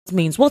verdict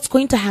means. What's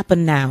going to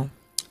happen now?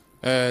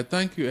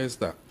 Thank you,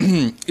 Esther.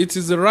 It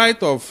is the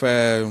right of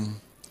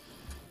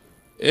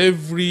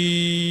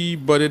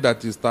everybody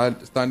that is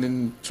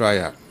standing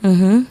trial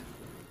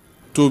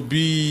to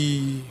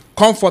be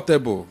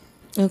comfortable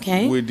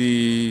with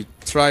the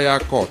trial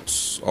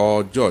court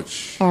or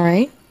judge. All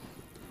right.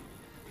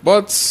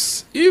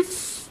 But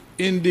if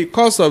in the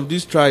course of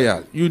this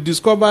trial you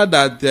discover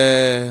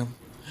that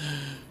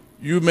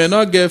you may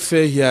not get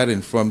fair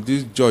hearing from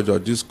this judge or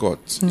this court,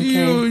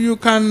 you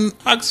can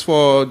ask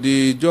for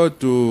the judge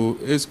to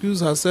excuse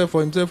herself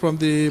or himself from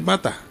the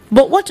matter.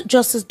 But what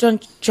Justice John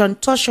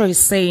Tosho is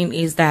saying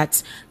is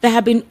that there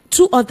have been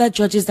 2 other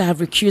judges that have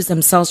recused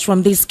themselves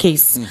from this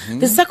case.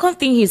 The second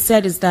thing he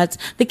said is that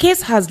the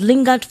case has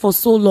lingered for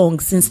so long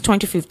since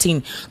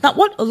 2015. That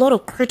what a lot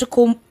of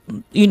critical,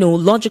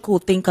 logical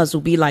thinkers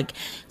will be like,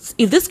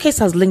 if this case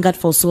has lingered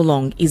for so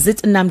long, is it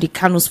Nnamdi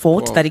Kanu's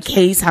fault that the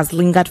case has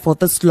lingered for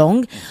this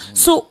long?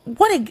 So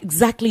what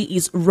exactly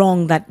is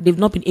wrong that they've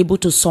not been able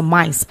to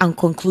surmise and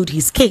conclude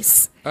his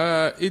case?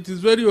 It is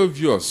very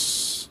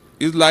obvious.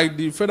 It's like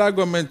the federal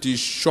government is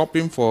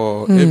shopping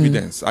for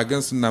evidence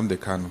against Nnamdi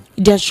Kanu.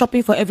 They're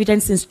shopping for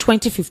evidence since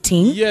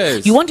 2015?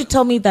 Yes. You want to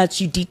tell me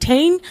that you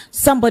detain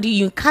somebody,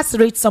 you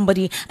incarcerate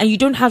somebody, and you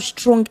don't have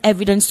strong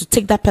evidence to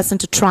take that person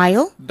to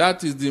trial?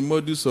 That is the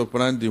modus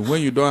operandi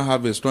when you don't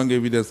have a strong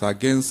evidence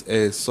against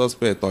a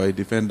suspect or a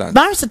defendant.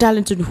 Barrister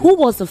Darlington, who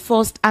was the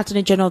first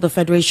Attorney General of the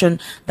Federation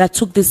that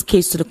took this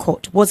case to the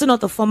court? Was it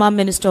not the former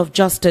Minister of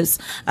Justice,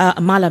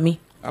 Malami?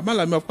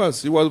 Malami, of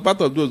course, he was part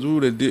of those who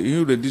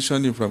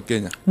renditioned him from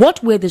Kenya.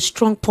 What were the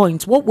strong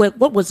points? What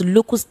was the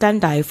local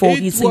standard for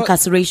his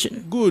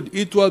incarceration? Good.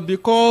 It was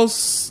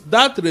because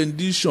that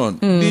rendition,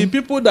 the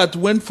people that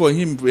went for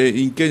him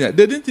in Kenya,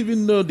 they didn't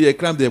even know the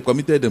crime they have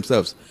committed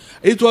themselves.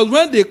 It was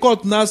when the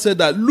court now said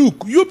that,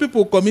 look, you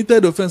people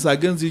committed offense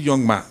against this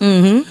young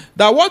man.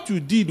 That what you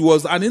did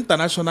was an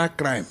international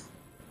crime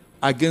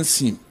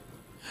against him.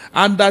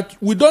 And that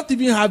we don't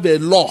even have a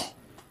law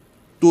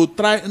to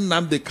try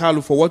Nnamdi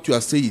Kanu for what you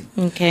are saying.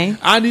 Okay.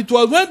 And it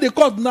was when the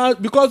court now,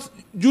 because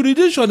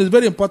jurisdiction is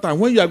very important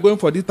when you are going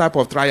for this type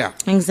of trial.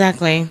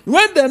 Exactly.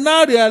 When they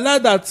now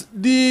realize that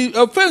the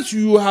offense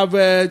you have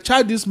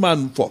charged this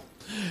man for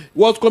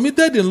was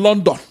committed in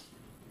London.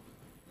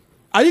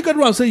 Are you getting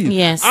what I'm saying?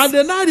 Yes. And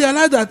they now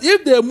realize that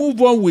if they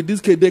move on with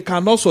this case, they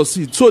cannot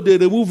succeed. So they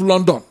remove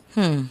London.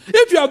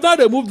 If you have not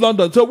removed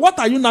London, so what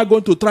are you now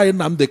going to try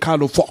Nnamdi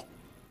Kanu for?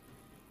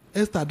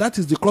 Esther, that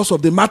is the crux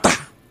of the matter.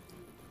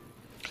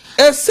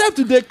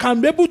 Except they can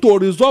be able to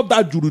resolve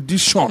that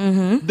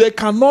jurisdiction. They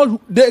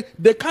cannot,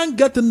 they can't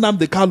get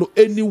Nnamdi Kanu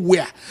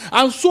anywhere.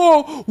 And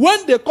so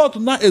when the court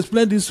now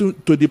explained this to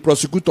the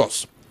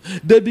prosecutors,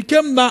 they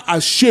became now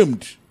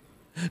ashamed.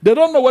 They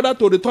don't know whether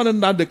to return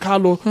Nnamdi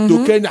Kanu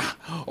to Kenya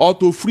or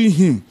to free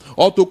him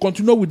or to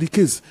continue with the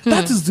case.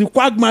 That is the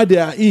quagmire they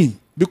are in.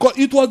 Because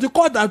it was the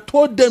court that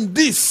told them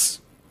this.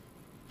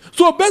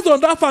 So based on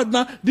that fact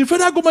now, the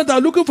federal government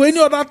are looking for any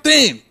other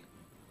thing.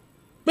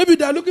 Maybe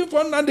they are looking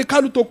for Nnamdi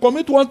Kanu to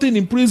commit one thing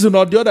in prison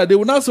or the other. They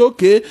will now say,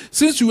 okay,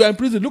 since you are in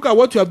prison, look at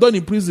what you have done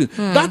in prison.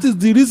 That is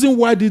the reason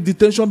why this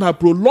detention has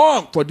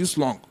prolonged for this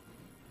long.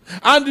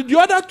 And the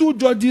other 2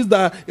 judges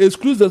that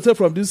excuse themselves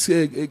from this,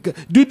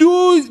 did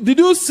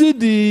you see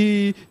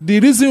the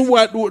reason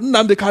why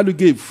Nnamdi Kanu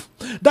gave?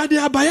 That they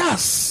are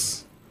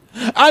biased.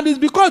 And it's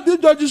because these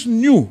judges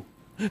knew.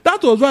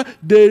 That was why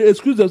they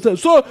excused themselves.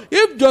 So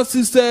if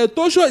Justice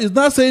Tosho is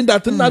not saying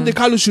that Nnamdi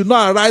Kanu should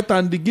not write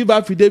and give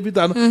affidavit,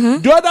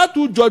 and the other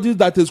 2 judges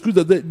that excused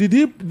themselves, did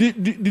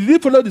he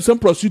follow the same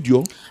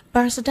procedure?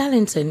 Barrister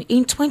Darlington,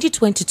 in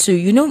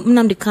 2022,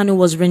 Nnamdi Kanu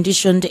was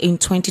renditioned in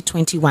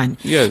 2021.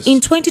 Yes. In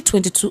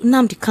 2022,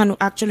 Nnamdi Kanu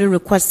actually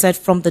requested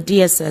from the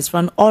DSS for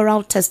an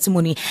oral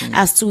testimony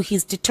as to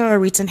his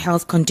deteriorating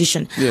health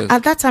condition. Yes.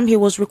 At that time, he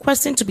was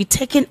requesting to be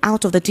taken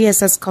out of the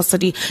DSS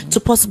custody to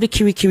possibly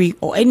Kirikiri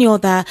or any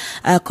other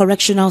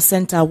correctional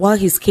center while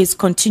his case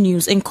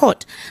continues in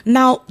court.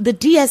 Now, the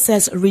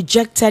DSS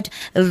rejected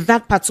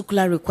that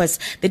particular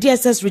request. The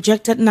DSS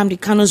rejected Nnamdi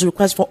Kanu's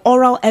request for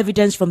oral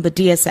evidence from the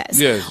DSS.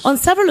 Yes. On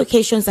several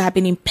occasions, there have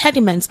been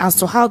impediments as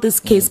to how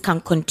this case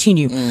can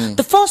continue.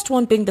 The first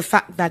one being the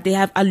fact that they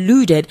have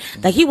alluded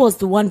that he was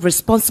the one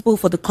responsible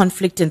for the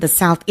conflict in the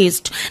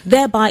Southeast.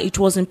 Thereby, it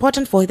was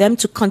important for them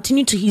to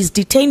continue to his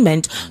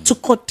detainment to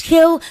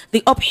curtail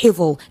the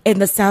upheaval in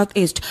the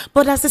Southeast.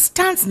 But as it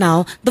stands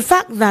now, the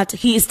fact that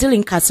he is still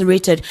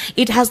incarcerated,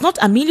 it has not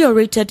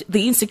ameliorated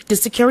the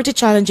security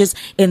challenges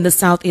in the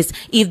Southeast.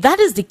 If that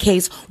is the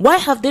case, why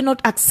have they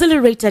not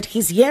accelerated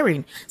his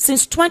hearing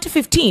since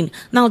 2015?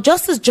 Now,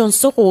 Justice John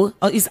Soho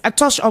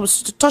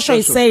Tosho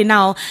is saying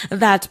now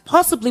that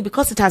possibly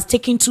because it has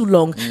taken too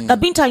long, that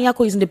Binta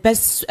Nyako is in the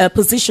best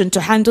position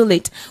to handle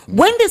it.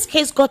 When this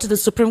case got to the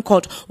Supreme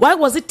Court, why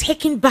was it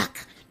taken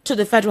back to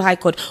the Federal High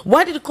Court?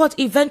 Why did the court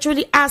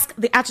eventually ask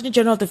the Attorney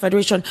General of the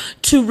Federation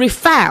to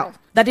refile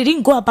that they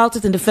didn't go about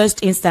it in the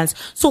first instance.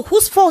 So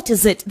whose fault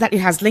is it that it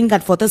has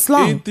lingered for this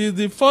long? It is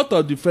the fault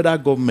of the federal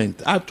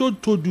government. I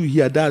told you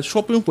here that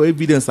shopping for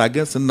evidence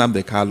against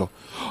Nnamdi Kanu.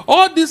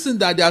 All these things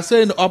that they are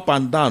saying up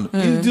and down,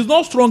 it is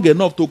not strong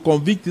enough to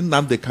convict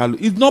Nnamdi Kanu.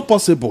 It's not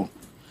possible.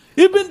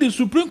 Even the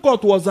Supreme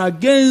Court was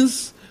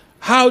against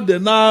how they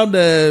now,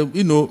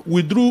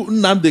 withdrew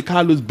Nnamdi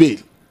Kanu's bail.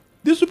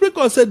 The Supreme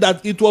Court said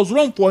that it was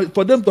wrong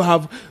for them to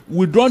have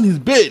withdrawn his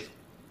bail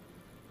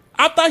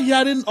after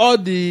hearing all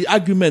the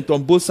argument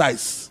on both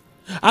sides.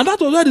 And that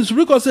was why the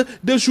Supreme Court said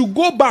they should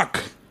go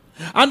back.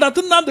 And that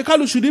Nnamdi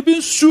Kanu should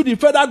even sue the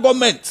federal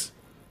government.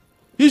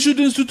 He should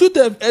institute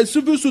a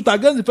civil suit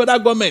against the federal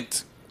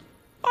government.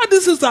 All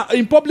this is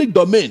in public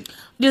domain.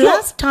 The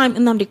last time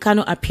Nnamdi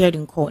Kanu appeared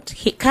in court,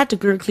 he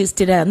categorically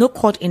stated that no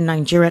court in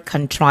Nigeria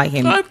can try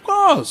him. Of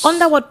course.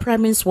 Under what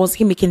premise was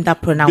he making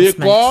that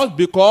pronouncement?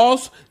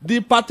 Because the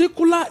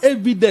particular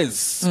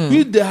evidence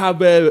which they have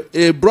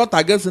brought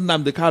against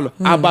Nnamdi Kanu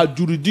about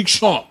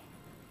jurisdiction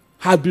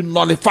has been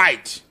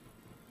nullified.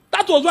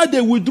 That was why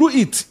they withdrew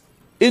it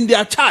in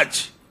their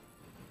charge.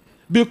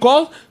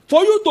 Because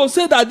for you to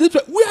say that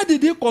where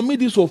did he commit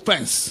this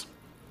offense?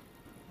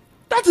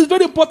 That is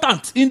very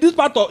important in this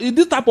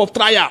type of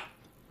trial.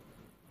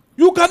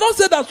 You cannot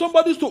say that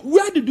somebody stole.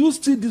 Where did you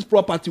steal this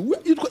property?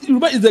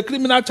 It's a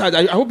criminal charge.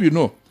 I hope you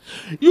know.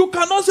 You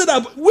cannot say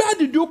that. Where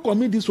did you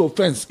commit this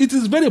offense? It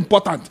is very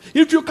important.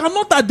 If you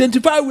cannot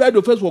identify where the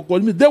offense was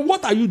committed, then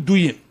what are you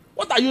doing?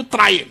 What are you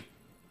trying?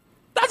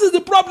 That is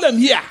the problem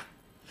here.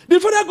 The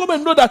federal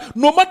government know that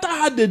no matter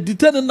how they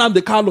detain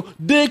Nnamdi Kanu,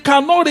 they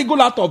cannot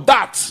wriggle out of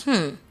that.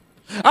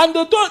 And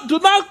they do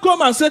not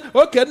come and say,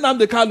 okay,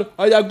 Nnamdi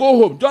Kanu, go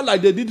home, just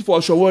like they did for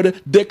Showore.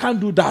 They can't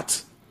do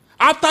that.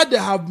 After they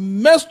have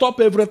messed up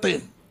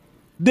everything,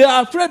 they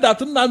are afraid that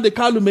Nnamdi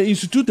Kanu may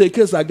institute a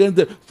case against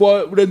them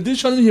for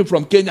renditioning him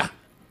from Kenya.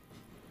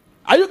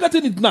 Are you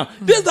getting it now?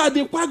 These are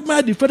the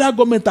quagmire the federal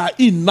government are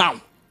in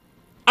now.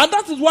 And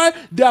that is why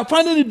they are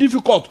finding it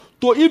difficult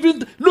to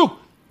even look.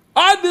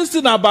 All this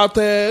thing about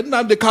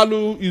Nnamdi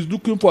Kanu is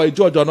looking for a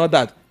judge or not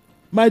that.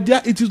 My dear,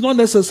 it is not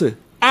necessary.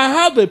 I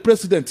have a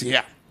precedent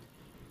here.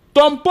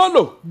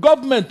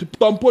 Government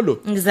Tom Polo.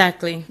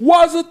 Exactly.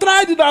 Was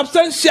tried in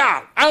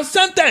absentia and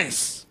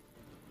sentenced.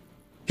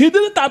 He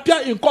didn't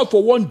appear in court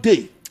for 1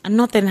 day. And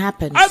nothing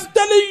happened. I'm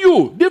telling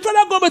you, the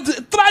federal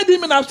government tried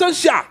him in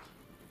absentia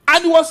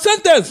and he was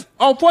sentenced.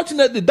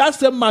 Unfortunately, that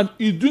same man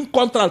is doing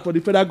contract for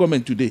the federal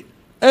government today.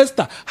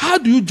 Esther, how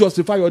do you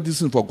justify all this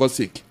thing for God's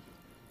sake?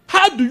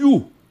 How do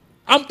you?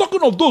 I'm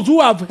talking of those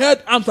who have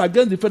held arms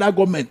against the federal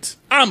government.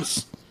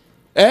 Arms.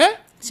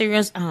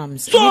 Serious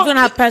arms. So, we even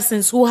have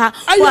persons who are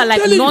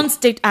like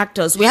non-state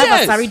actors. We have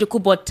Asari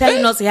Dokubo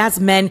telling us he has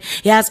men,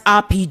 he has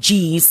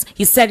RPGs.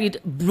 He said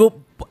it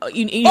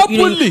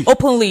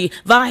openly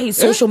via his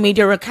social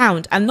media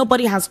account, and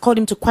nobody has called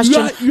him to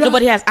question.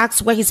 Nobody has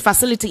asked where his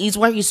facility is,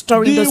 where he's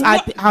storing those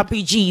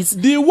RPGs.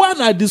 The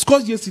one I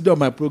discussed yesterday on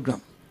my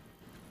program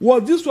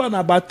was this one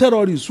about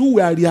terrorists who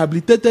were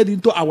rehabilitated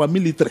into our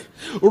military,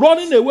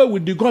 running away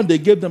with the gun they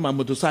gave them a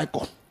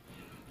motorcycle.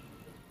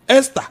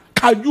 Esther,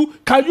 can you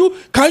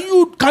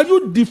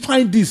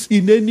define this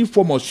in any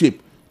form or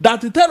shape?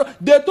 That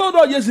they told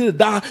us yesterday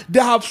that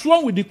they have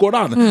sworn with the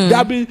Quran, they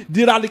have been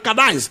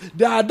de-radicalized,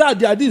 they are that,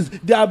 they are this,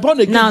 they are born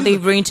again. Now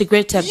they've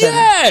reintegrated them.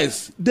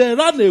 Yes, they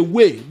ran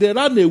away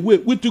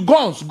with the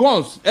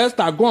guns,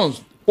 Esther,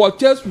 guns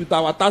purchased with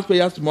our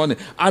taxpayers' money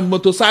and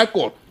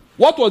motorcycle.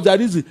 What was the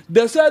reason?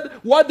 They said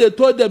what they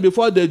told them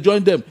before they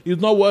joined them is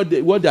not what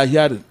they are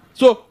hearing.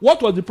 So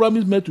what was the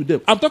promise made to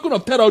them? I'm talking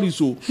of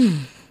terrorists.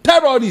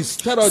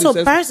 Terrorists.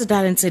 So, Barrister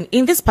Darlington,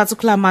 in this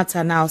particular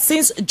matter now,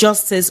 since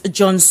Justice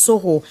John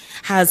Soho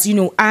has,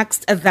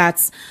 asked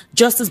that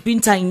Justice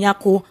Binta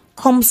Nyako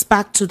comes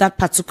back to that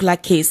particular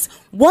case,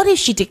 what if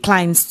she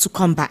declines to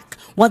come back?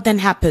 What then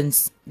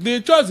happens?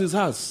 The choice is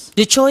hers.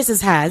 The choice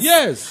is hers?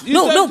 Yes.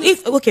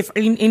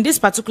 In this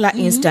particular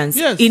instance,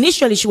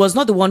 initially she was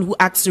not the one who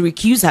asked to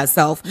recuse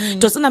herself.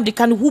 It was Nnamdi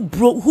Kanu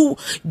who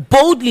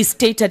boldly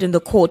stated in the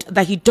court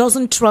that he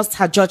doesn't trust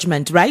her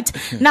judgment, right?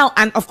 Now,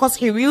 and of course,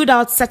 he ruled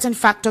out certain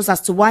factors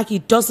as to why he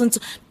doesn't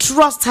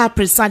trust her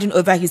presiding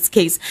over his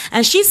case.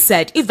 And she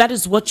said, if that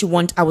is what you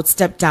want, I would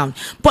step down.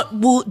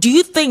 But do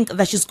you think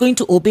that she's going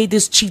to obey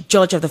this chief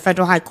judge of the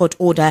Federal High Court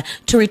order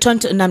to return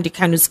to Nnamdi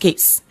Kanu's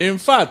case? In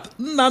fact,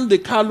 Nnamdi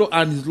Kanu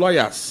and his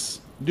lawyers,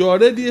 they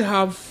already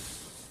have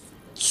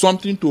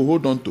something to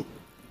hold on to.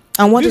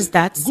 And what is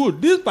that?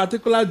 Good. This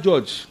particular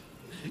judge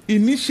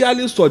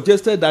initially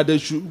suggested that they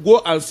should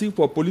go and seek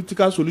for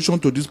political solution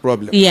to this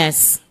problem.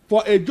 Yes.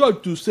 For a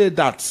judge to say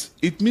that,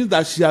 it means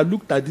that she had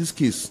looked at this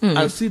case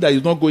and see that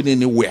it's not going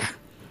anywhere.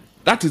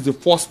 That is the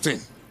first thing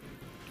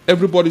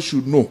everybody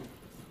should know.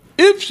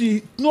 If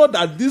she knows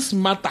that this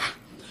matter,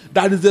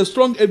 that is a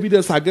strong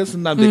evidence against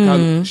Nnamdi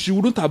Kanu, she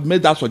wouldn't have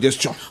made that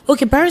suggestion.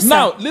 Okay, Barrister.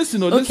 Now,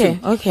 listen.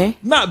 Okay.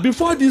 Now,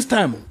 before this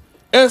time,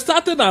 a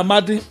certain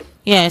Amadi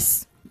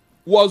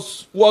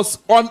was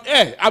on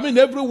air,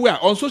 everywhere,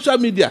 on social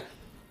media.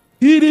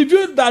 He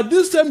revealed that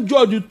this same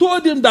judge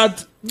told him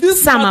that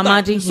this Sam matter,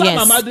 Amadi, Sam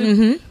yes.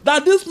 Amadi,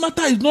 that this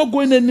matter is not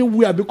going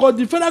anywhere because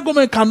the federal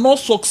government cannot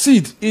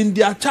succeed in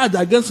their charge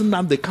against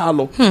Nnamdi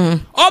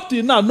Kanu. Up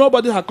till now,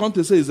 nobody has come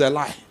to say it's a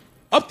lie.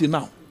 Up till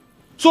now.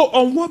 So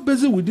on what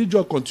basis will this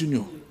job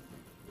continue?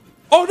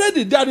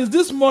 Already there is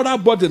this moral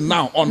burden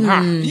now on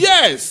her.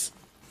 Yes.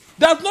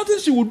 There's nothing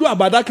she will do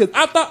about that case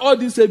after all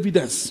this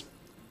evidence.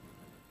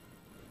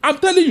 I'm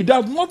telling you,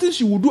 there's nothing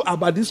she will do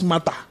about this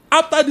matter.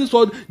 After this,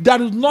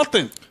 there is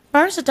nothing.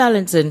 Barrister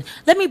Darlington,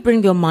 let me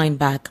bring your mind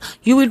back.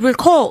 You will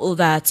recall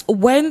that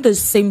when the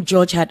same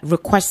judge had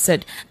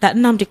requested that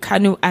Nnamdi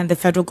Kanu and the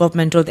federal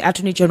government or the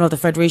Attorney General of the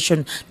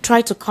Federation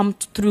try to come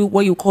through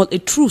what you call a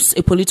truce,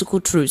 a political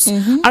truce.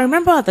 I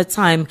remember at the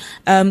time,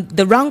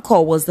 the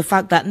rancor was the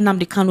fact that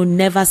Nnamdi Kanu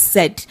never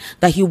said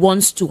that he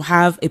wants to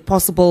have a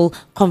possible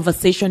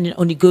conversation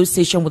or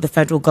negotiation with the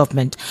federal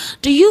government.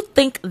 Do you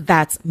think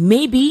that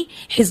maybe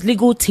his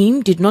legal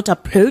team did not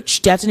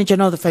approach the Attorney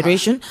General of the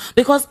Federation?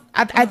 Because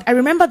I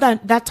remember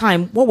that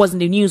time, what was in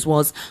the news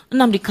was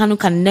Nnamdi Kanu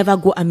can never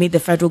go and meet the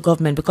federal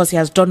government because he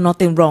has done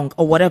nothing wrong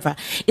or whatever.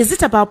 Is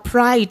it about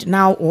pride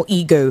now or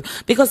ego?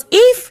 Because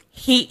if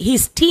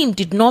his team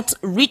did not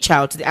reach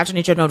out to the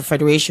Attorney General of the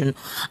Federation,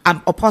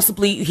 or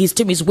possibly his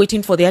team is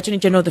waiting for the Attorney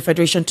General of the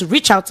Federation to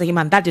reach out to him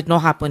and that did not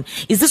happen,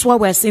 is this why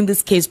we're seeing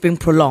this case being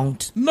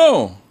prolonged?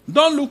 No,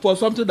 don't look for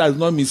something that is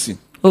not missing.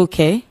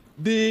 Okay.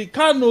 The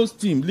Kanu's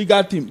team,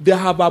 legal team, they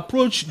have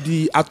approached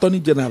the Attorney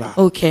General.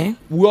 Okay.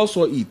 We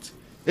also it.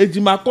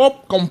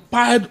 Ejimakor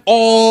compiled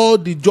all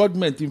the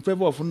judgment in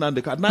favor of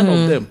Nnamdi Kanu, 9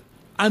 of them,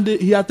 and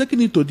he had taken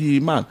it to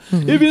the man.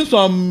 Even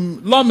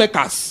some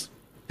lawmakers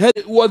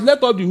was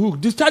let off the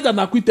hook, discharged and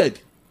acquitted.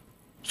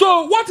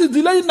 So what is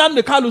delaying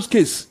Nnamdi Kanu's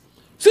case?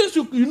 Since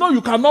you know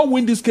you cannot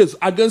win this case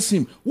against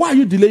him, why are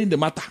you delaying the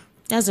matter?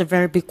 That's a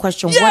very big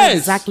question. Yes. What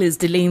exactly is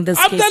delaying this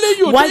case? I'm telling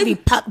you. Why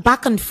the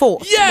back and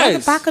forth? Yes. Why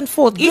the back and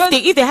forth?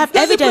 If they have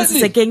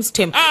evidences against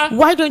him,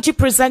 why don't you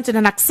present it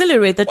and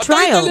accelerate the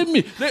trial? Are you telling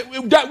me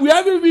that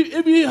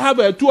we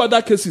have 2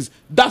 other cases?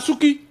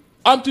 Dasuki,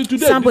 until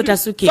today. Sambo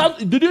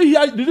Dasuki.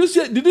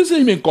 Did you see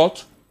him in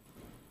court?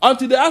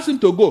 Until they asked him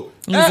to go.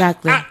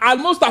 Exactly.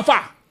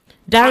 Al-Mustafa.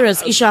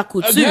 Darius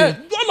Ishaku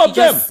too. All of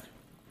them.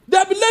 They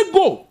have been let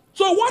go.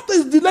 So what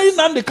is delaying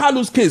Nnamdi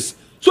Kanu's case?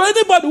 So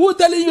anybody who is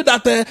telling you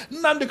that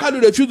Nnamdi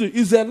Kanu refused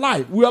is a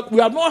lie. We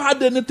have not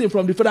had anything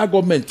from the federal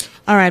government.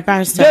 All right,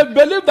 Barrister. They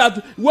believe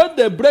that when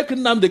they break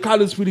Nnamdi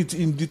Kanu's spirit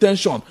in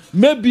detention,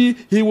 maybe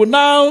he will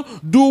now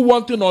do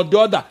one thing or the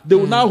other. They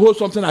will now hold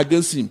something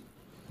against him.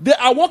 They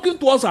are working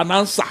towards an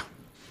answer.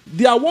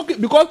 They are working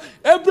because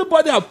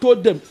everybody have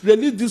told them,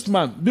 release this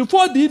man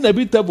before the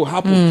inevitable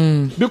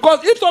happens.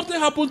 Because if something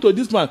happens to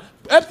this man,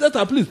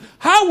 please,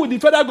 how will the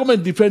federal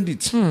government defend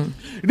it?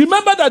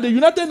 Remember that the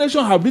United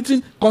Nations have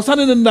written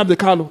concerning Nnamdi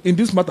Kanu in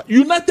this matter.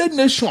 United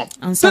Nations.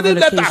 On several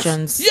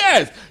occasions.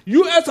 Yes.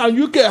 US and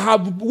UK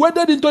have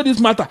waded into this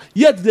matter,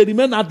 yet they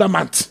remain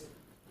adamant.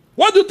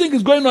 What do you think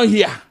is going on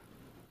here?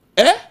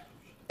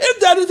 If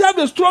there is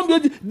a strong,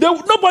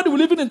 nobody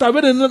will even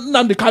intervene in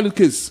Nnamdi Kanu's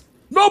case.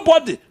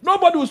 Nobody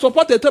will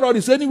support a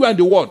terrorist anywhere in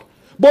the world.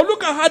 But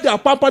look at how they are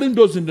pampering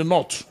those in the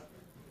north.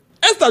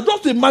 Esther,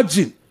 just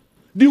imagine.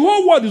 The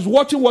whole world is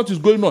watching what is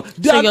going on.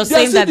 So you're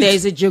saying that there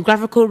is a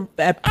geographical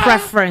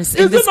preference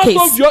in this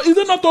case? Is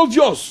it not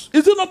obvious?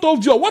 Is it not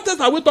obvious? What else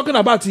are we talking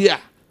about here?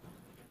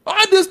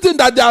 All these things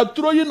that they are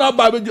throwing up,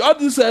 all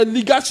these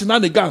legal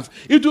shenanigans,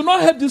 it will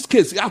not help this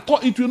case.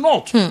 It will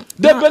not.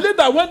 They believe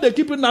that when they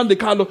keep Nnamdi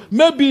Kanu,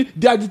 maybe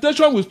the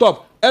agitation will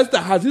stop. Esther,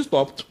 has it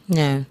stopped?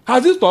 No.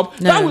 Has it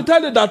stopped? No. That will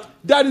tell you that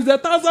there is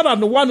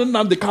 1,001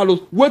 Nnamdi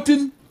Kanu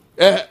waiting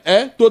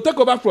to take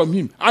over from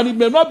him. And it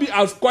may not be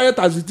as quiet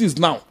as it is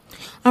now.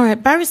 All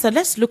right, Barrister,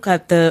 let's look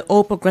at the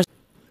All Progressive.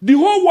 The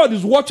whole world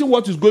is watching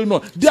what is going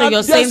on. So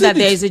you're saying that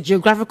there is a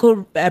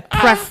geographical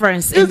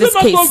preference in this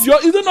case?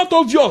 Is it not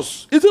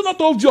obvious? Is it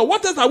not obvious?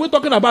 What else are we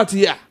talking about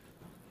here?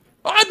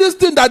 All these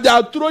things that they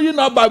are throwing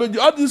up,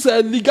 all these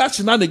legal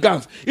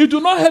shenanigans, it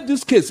will not help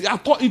this case.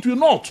 It will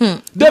not.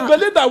 They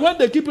believe that when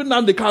they keep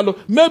Nnamdi Kanu,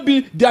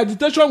 maybe the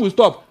agitation will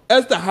stop.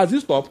 Esther, has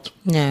it stopped?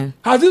 No.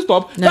 Has it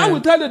stopped? No. That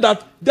will tell you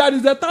that there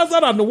is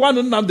 1,001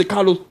 Nnamdi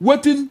Kanu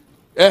waiting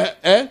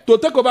to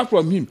take over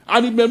from him.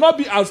 And it may not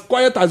be as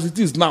quiet as it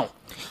is now.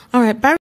 All right, Barry.